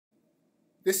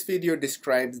This video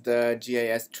describes the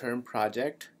GIS Term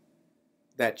Project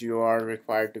that you are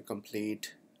required to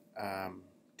complete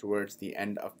towards the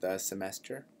end of the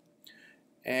semester.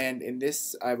 And in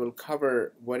this, I will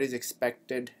cover what is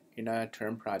expected in a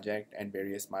term project and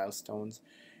various milestones.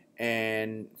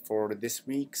 And for this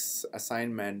week's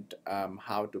assignment,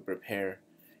 how to prepare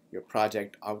your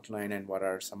project outline and what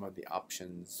are some of the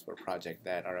options for project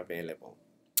that are available.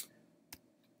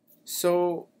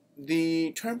 So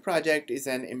the term project is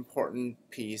an important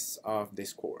piece of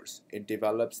this course. It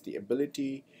develops the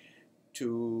ability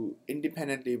to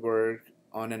independently work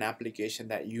on an application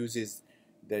that uses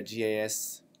the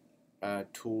GIS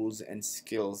tools and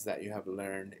skills that you have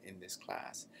learned in this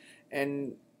class.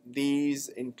 And these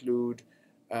include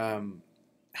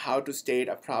how to state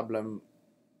a problem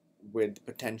with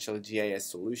potential GIS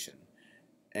solution.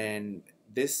 And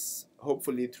this,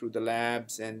 hopefully through the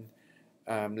labs and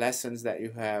lessons that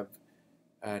you have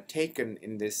taken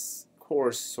in this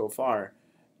course so far,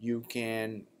 you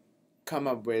can come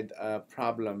up with a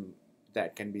problem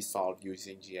that can be solved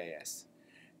using GIS.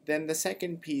 Then the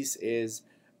second piece is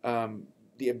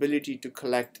the ability to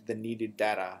collect the needed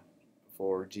data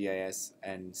for GIS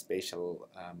and spatial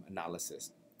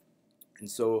analysis. And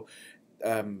so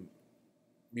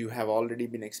you have already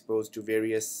been exposed to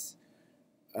various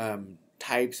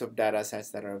types of data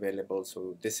sets that are available.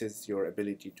 So this is your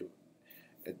ability to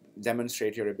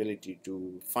demonstrate your ability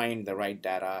to find the right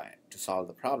data to solve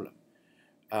the problem.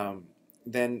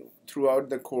 Then throughout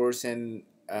the course and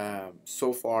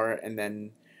so far, and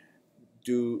then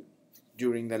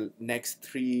during the next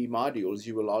 3 modules,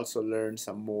 you will also learn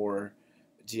some more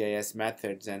GIS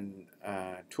methods and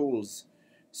tools.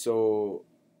 So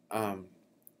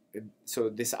so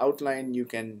this outline, you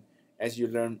can, as you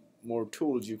learn more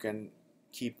tools, you can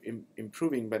keep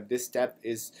improving, but this step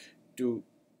is to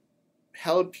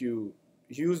help you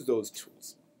use those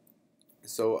tools.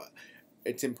 So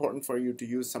it's important for you to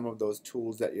use some of those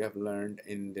tools that you have learned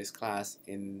in this class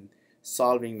in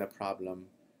solving the problem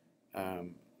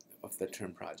of the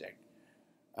term project.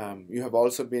 You have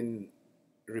also been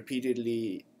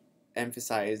repeatedly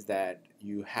emphasized that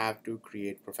you have to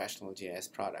create professional GIS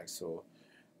products. So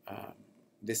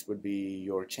this would be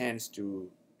your chance to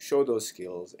show those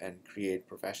skills and create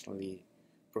professional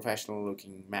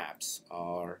looking maps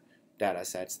or data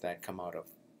sets that come out of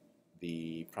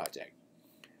the project.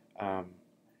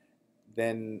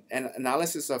 Then an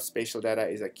analysis of spatial data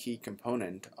is a key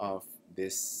component of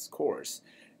this course.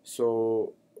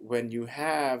 So when you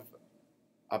have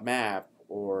a map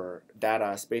or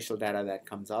data, spatial data that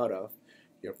comes out of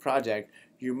your project,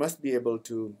 you must be able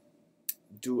to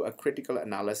do a critical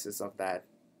analysis of that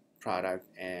product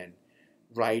and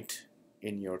write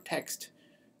in your text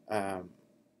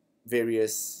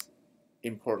various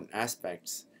important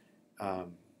aspects.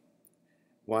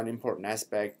 One important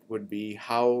aspect would be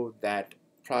how that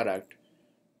product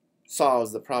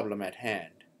solves the problem at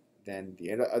hand. Then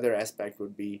the other aspect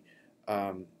would be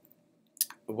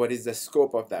what is the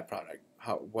scope of that product?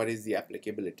 What is the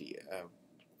applicability?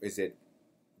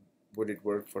 Would it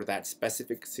work for that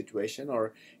specific situation,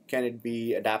 or can it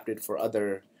be adapted for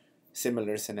other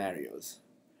similar scenarios?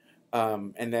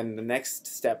 And then the next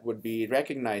step would be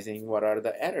recognizing what are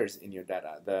the errors in your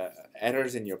data, the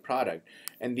errors in your product.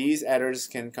 And these errors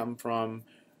can come from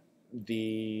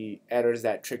the errors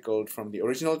that trickled from the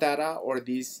original data, or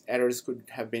these errors could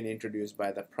have been introduced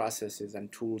by the processes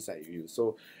and tools that you use.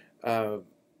 So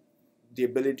the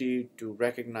ability to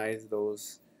recognize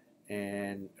those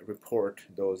and report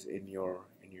those in your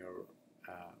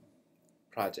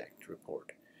project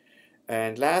report.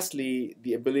 And lastly,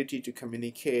 the ability to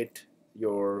communicate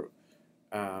your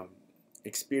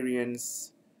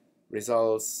experience,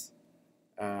 results,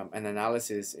 and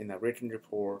analysis in a written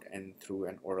report and through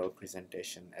an oral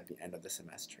presentation at the end of the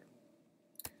semester.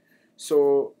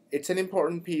 So it's an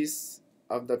important piece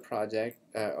of the project,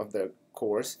 of the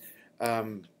course.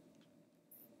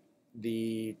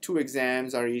 The 2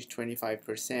 exams are each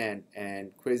 25%,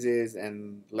 and quizzes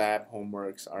and lab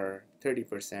homeworks are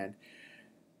 30%.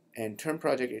 And term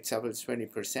project itself is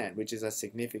 20%, which is a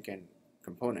significant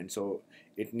component, so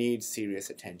it needs serious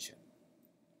attention.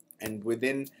 And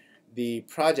within the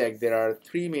project, there are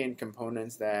 3 main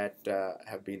components that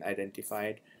have been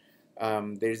identified.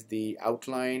 There's the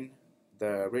outline,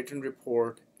 the written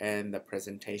report, and the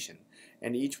presentation.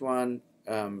 And each one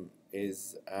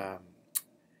is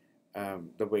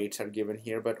the weights are given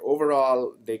here, but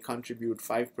overall they contribute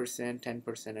 5%,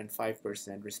 10%, and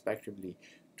 5% respectively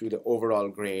to the overall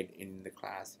grade in the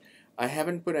class. I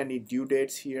haven't put any due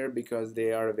dates here because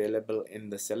they are available in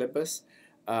the syllabus,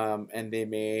 and they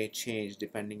may change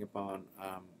depending upon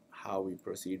how we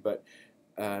proceed. But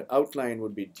outline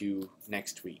would be due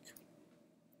next week.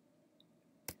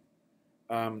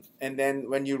 And then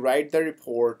when you write the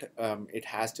report, it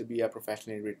has to be a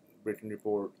professionally written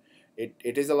report.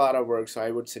 It is a lot of work, so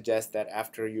I would suggest that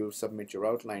after you submit your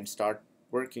outline, start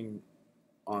working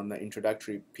on the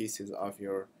introductory pieces of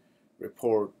your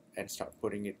report and start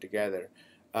putting it together.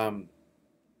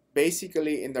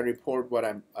 Basically, in the report, what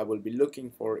I will be looking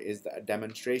for is a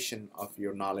demonstration of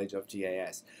your knowledge of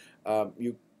GIS.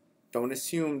 You don't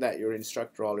assume that your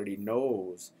instructor already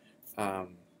knows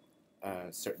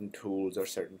certain tools or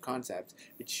certain concepts.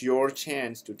 It's your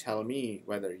chance to tell me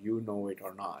whether you know it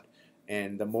or not.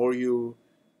 And the more you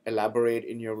elaborate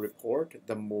in your report,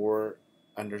 the more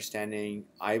understanding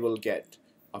I will get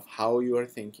of how you are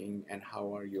thinking and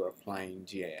how are you applying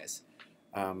GIS.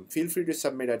 Feel free to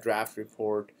submit a draft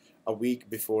report a week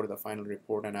before the final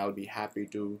report, and I'll be happy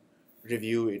to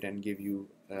review it and give you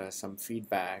some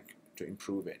feedback to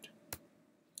improve it.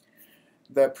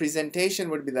 The presentation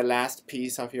would be the last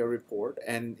piece of your report,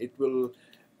 and it will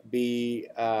be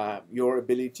your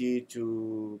ability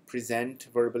to present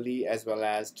verbally as well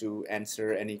as to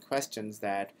answer any questions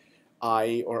that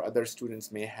I or other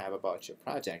students may have about your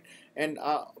project. And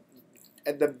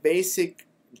at the basic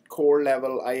core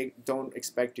level, I don't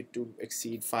expect it to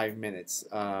exceed 5 minutes.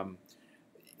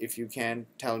 If you can't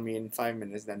tell me in 5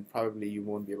 minutes, then probably you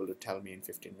won't be able to tell me in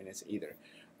 15 minutes either.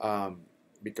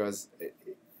 Because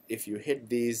if you hit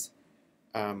these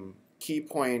key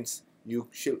points, you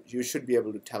should be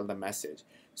able to tell the message.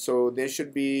 So there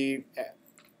should be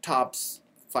tops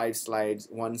 5 slides,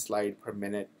 1 slide per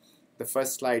minute. The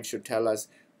first slide should tell us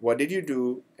what did you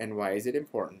do and why is it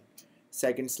important.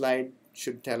 Second slide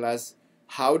should tell us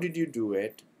how did you do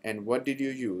it and what did you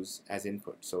use as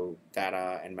input, so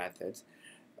data and methods.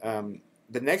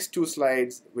 The next 2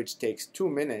 slides, which takes 2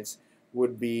 minutes,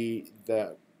 would be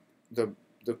the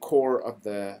core of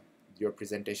your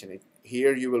presentation.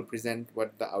 Here you will present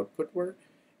what the output were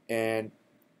and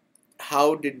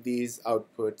how did these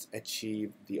outputs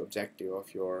achieve the objective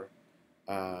of your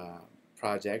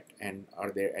project, and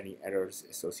are there any errors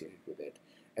associated with it.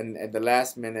 And at the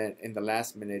last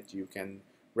minute, you can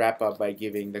wrap up by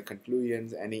giving the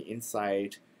conclusions, any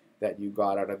insight that you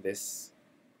got out of this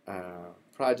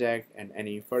project, and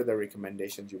any further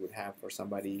recommendations you would have for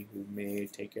somebody who may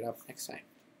take it up next time.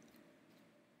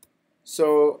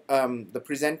 So the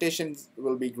presentations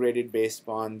will be graded based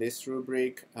on this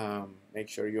rubric. Make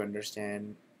sure you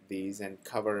understand these and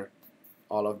cover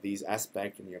all of these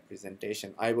aspects in your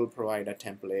presentation. I will provide a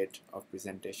template of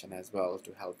presentation as well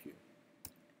to help you.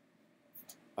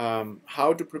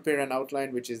 How to prepare an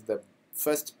outline, which is the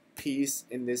first piece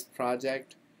in this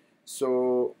project.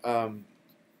 So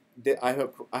I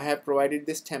have provided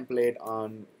this template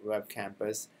on Web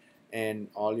Campus, and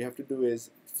all you have to do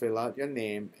is fill out your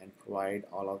name and provide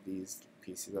all of these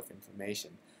pieces of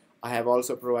information. I have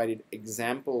also provided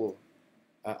example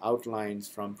outlines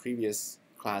from previous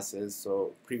classes,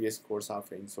 so previous course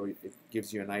offerings, so it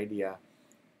gives you an idea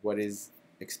what is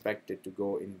expected to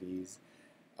go in these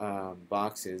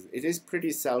boxes. It is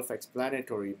pretty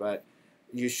self-explanatory, but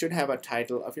you should have a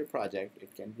title of your project.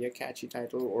 It can be a catchy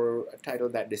title or a title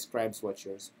that describes what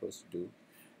you're supposed to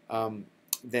do.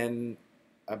 Then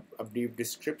a brief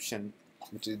description,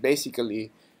 which is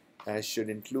basically should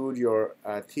include your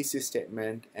thesis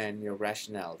statement and your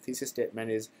rationale. Thesis statement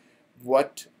is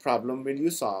what problem will you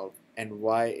solve and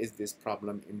why is this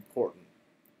problem important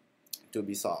to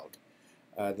be solved.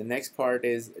 The next part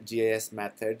is GIS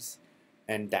methods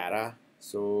and data.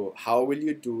 So how will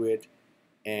you do it,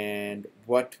 and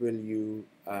what will you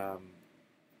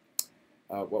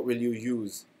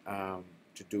use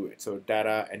to do it. So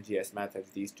data and GIS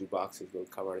methods, these 2 boxes will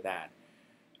cover that.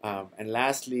 And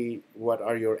lastly, what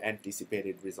are your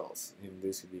anticipated results? And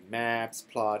this will be maps,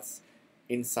 plots,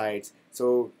 insights.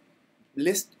 So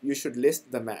you should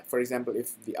list the map. For example,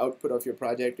 if the output of your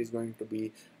project is going to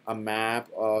be a map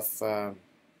of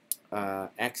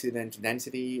accident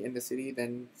density in the city,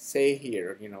 then say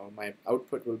here, my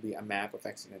output will be a map of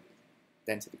accident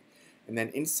density. And then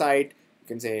insight, you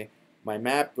can say my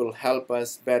map will help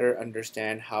us better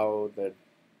understand how the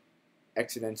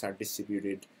accidents are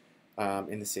distributed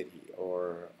in the city,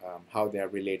 or how they are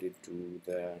related to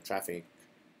the traffic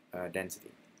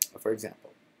density, for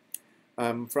example.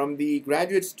 From the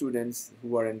graduate students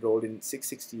who are enrolled in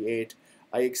 668,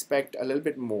 I expect a little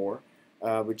bit more,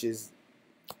 which is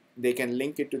they can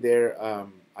link it to their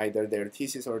either their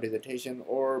thesis or dissertation,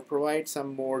 or provide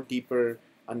some more deeper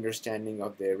understanding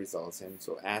of their results. And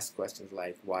so ask questions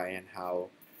like why and how,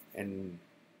 and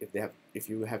if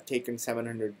you have taken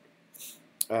 700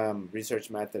 research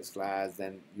methods class,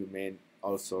 then you may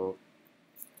also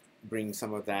bring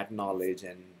some of that knowledge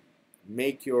and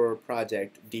make your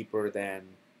project deeper than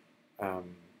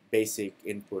basic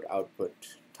input-output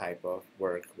type of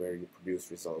work where you produce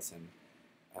results and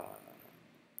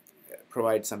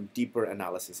provide some deeper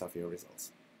analysis of your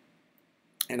results.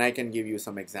 And I can give you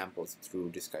some examples through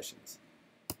discussions.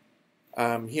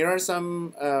 Here are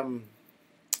some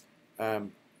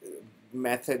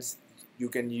methods you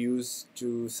can use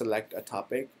to select a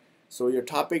topic. So your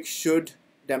topic should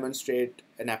demonstrate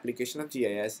an application of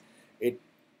GIS.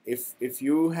 If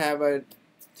you have a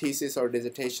thesis or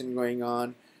dissertation going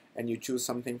on and you choose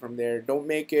something from there, don't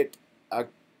make it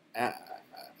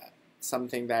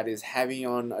something that is heavy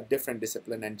on a different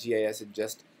discipline and GIS is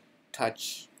just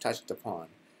touched upon.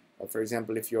 For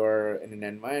example, if you're in an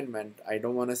environment, I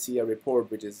don't want to see a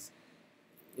report which is,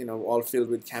 you know, all filled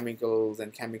with chemicals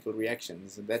and chemical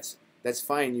reactions. That's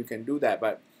fine, you can do that,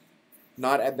 but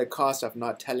not at the cost of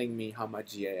not telling me how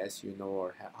much GIS you know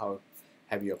or how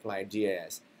have you applied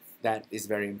GIS. That is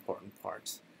very important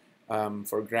parts.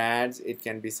 For grads, it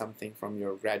can be something from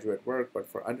your graduate work, but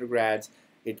for undergrads,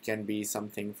 it can be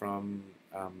something from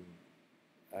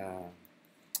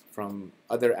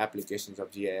other applications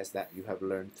of GIS that you have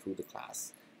learned through the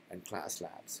class and class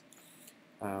labs.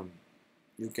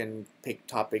 You can pick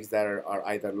topics that are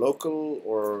either local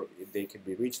or they can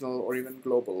be regional or even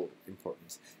global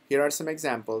importance. Here are some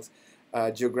examples.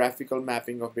 Geographical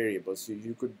mapping of variables.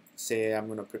 You could say, I'm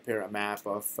going to prepare a map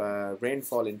of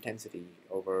rainfall intensity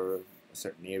over a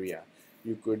certain area.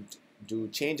 You could do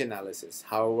change analysis.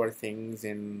 How are things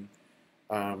in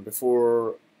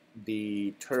before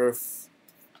the turf,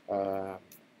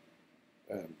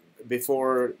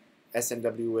 before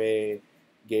SNWA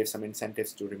gave some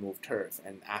incentives to remove turf,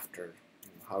 and after,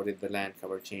 how did the land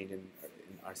cover change in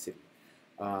our city?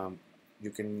 You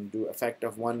can do effect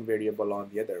of one variable on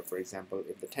the other. For example,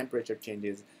 if the temperature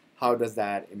changes, how does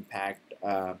that impact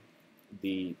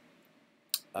the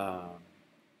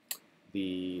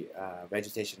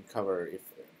vegetation cover if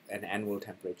an annual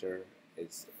temperature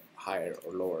is higher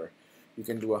or lower? You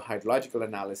can do a hydrological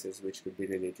analysis, which could be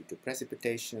related to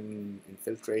precipitation,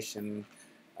 infiltration,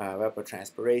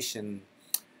 evapotranspiration,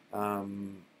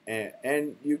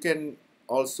 and you can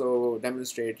also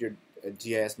demonstrate your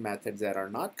GIS methods that are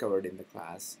not covered in the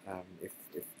class if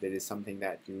there is something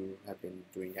that you have been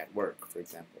doing at work, for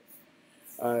example.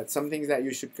 Some things that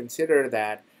you should consider,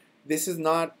 that this is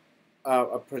not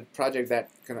a project that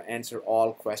can answer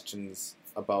all questions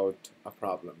about a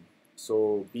problem.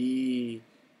 So be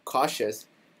cautious.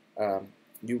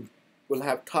 You will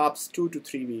have tops 2 to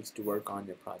 3 weeks to work on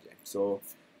your project. So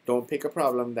don't pick a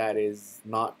problem that is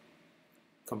not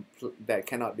that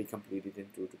cannot be completed in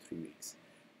 2 to 3 weeks.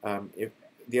 If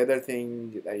the other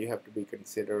thing that you have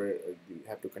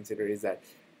to consider is that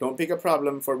don't pick a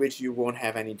problem for which you won't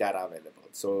have any data available.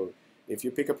 So if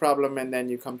you pick a problem and then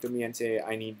you come to me and say,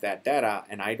 I need that data,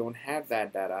 and I don't have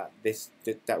that data,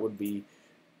 that would be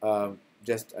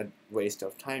just a waste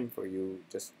of time for you,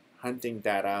 just hunting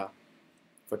data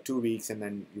for 2 weeks, and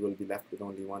then you will be left with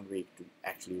only 1 week to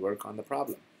actually work on the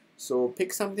problem. So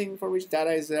pick something for which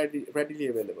data is readily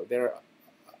available.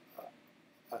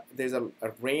 There's a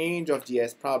range of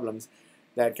GIS problems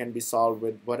that can be solved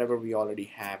with whatever we already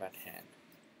have at hand.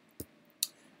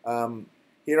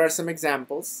 Here are some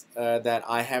examples that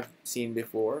I have seen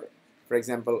before. For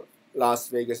example, Las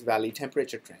Vegas Valley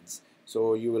temperature trends.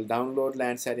 So you will download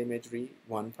Landsat imagery,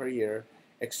 1 per year,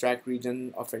 extract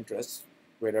region of interest,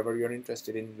 wherever you're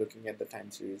interested in looking at the time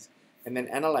series, and then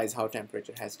analyze how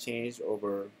temperature has changed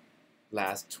over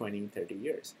last 20, 30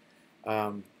 years.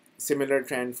 Similar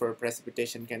trend for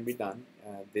precipitation can be done.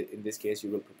 In this case,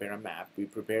 you will prepare a map. We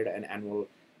prepared an annual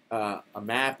a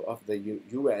map of the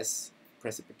U.S.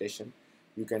 precipitation.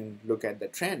 You can look at the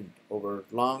trend over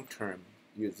long term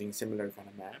using similar kind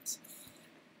of maps.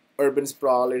 Urban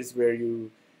sprawl is where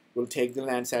you will take the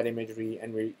Landsat imagery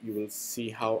and where you will see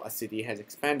how a city has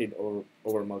expanded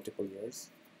over multiple years.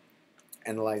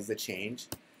 Analyze the change.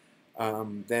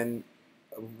 Then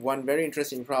one very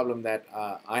interesting problem that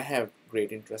I have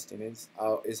great interest in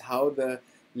is how the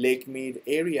Lake Mead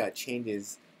area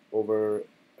changes over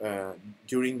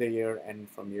during the year and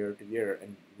from year to year.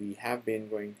 And we have been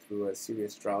going through a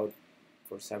serious drought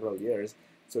for several years,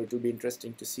 so it will be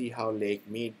interesting to see how Lake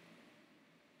Mead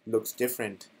looks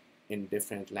different in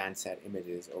different Landsat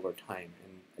images over time.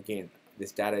 And again,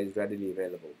 this data is readily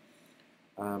available.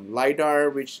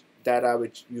 LiDAR, data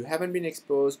which you haven't been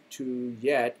exposed to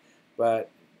yet, but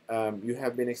you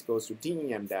have been exposed to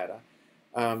DEM data.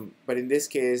 But in this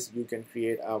case, you can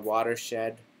create a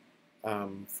watershed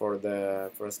for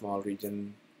a small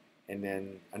region, and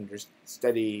then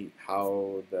study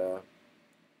how the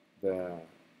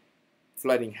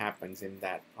flooding happens in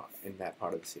that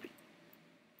part of the city.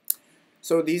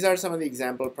 So these are some of the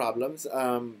example problems,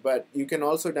 but you can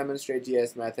also demonstrate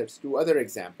GIS methods to other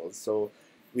examples. So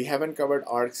we haven't covered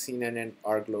ArcScene and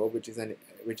ArcGlobe,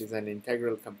 which is an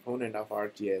integral component of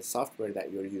ArcGIS software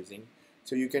that you're using.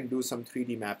 So you can do some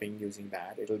 3D mapping using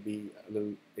that. It'll be a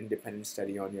little independent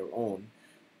study on your own.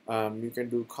 You can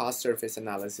do cost surface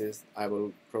analysis. I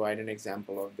will provide an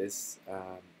example of this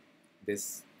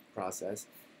this process.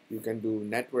 You can do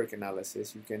network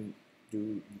analysis. You can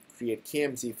create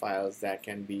KMZ files that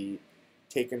can be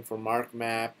taken from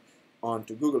ArcMap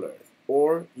onto Google Earth,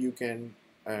 or you can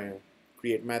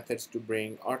create methods to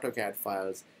bring AutoCAD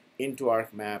files into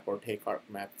ArcMap or take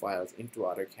ArcMap files into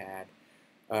AutoCAD.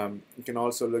 You can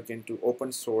also look into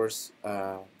open source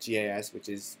GIS, which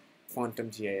is Quantum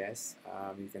GIS.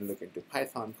 You can look into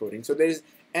Python coding. So there's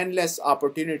endless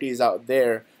opportunities out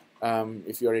there.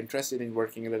 If you're interested in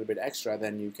working a little bit extra,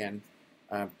 then you can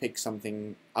pick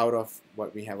something out of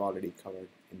what we have already covered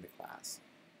in the class.